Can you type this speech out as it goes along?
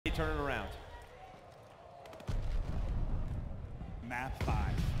map 5.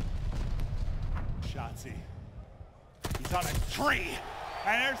 Shotzzy. He's on a tree.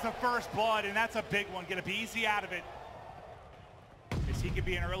 And there's the first blood, and that's a big one. Get a easy out of it. Because he could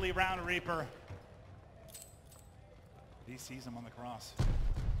be an early round Reaper. He sees him on the cross.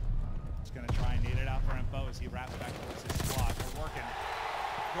 He's going to try and need it out for info as he wraps back towards his squad. They're working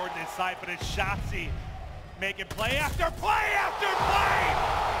toward this side, but it's Shotzzy making play after play after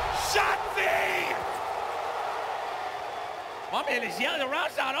play! Shotzzy! My man is yelling, the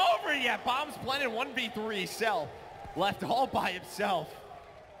round's not over yet. Bomb's planted 1v3, Cell left all by himself.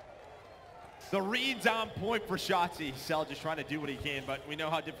 The read's on point for Shotzzy. Cell just trying to do what he can, but we know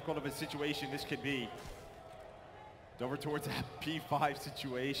how difficult of a situation this could be. Over towards that P5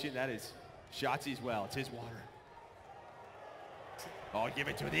 situation. That is Shotzzy's well. It's his water. Oh, give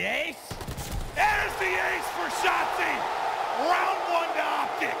it to the ace. There's the ace for Shotzzy. Round 1 to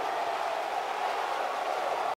OpTic.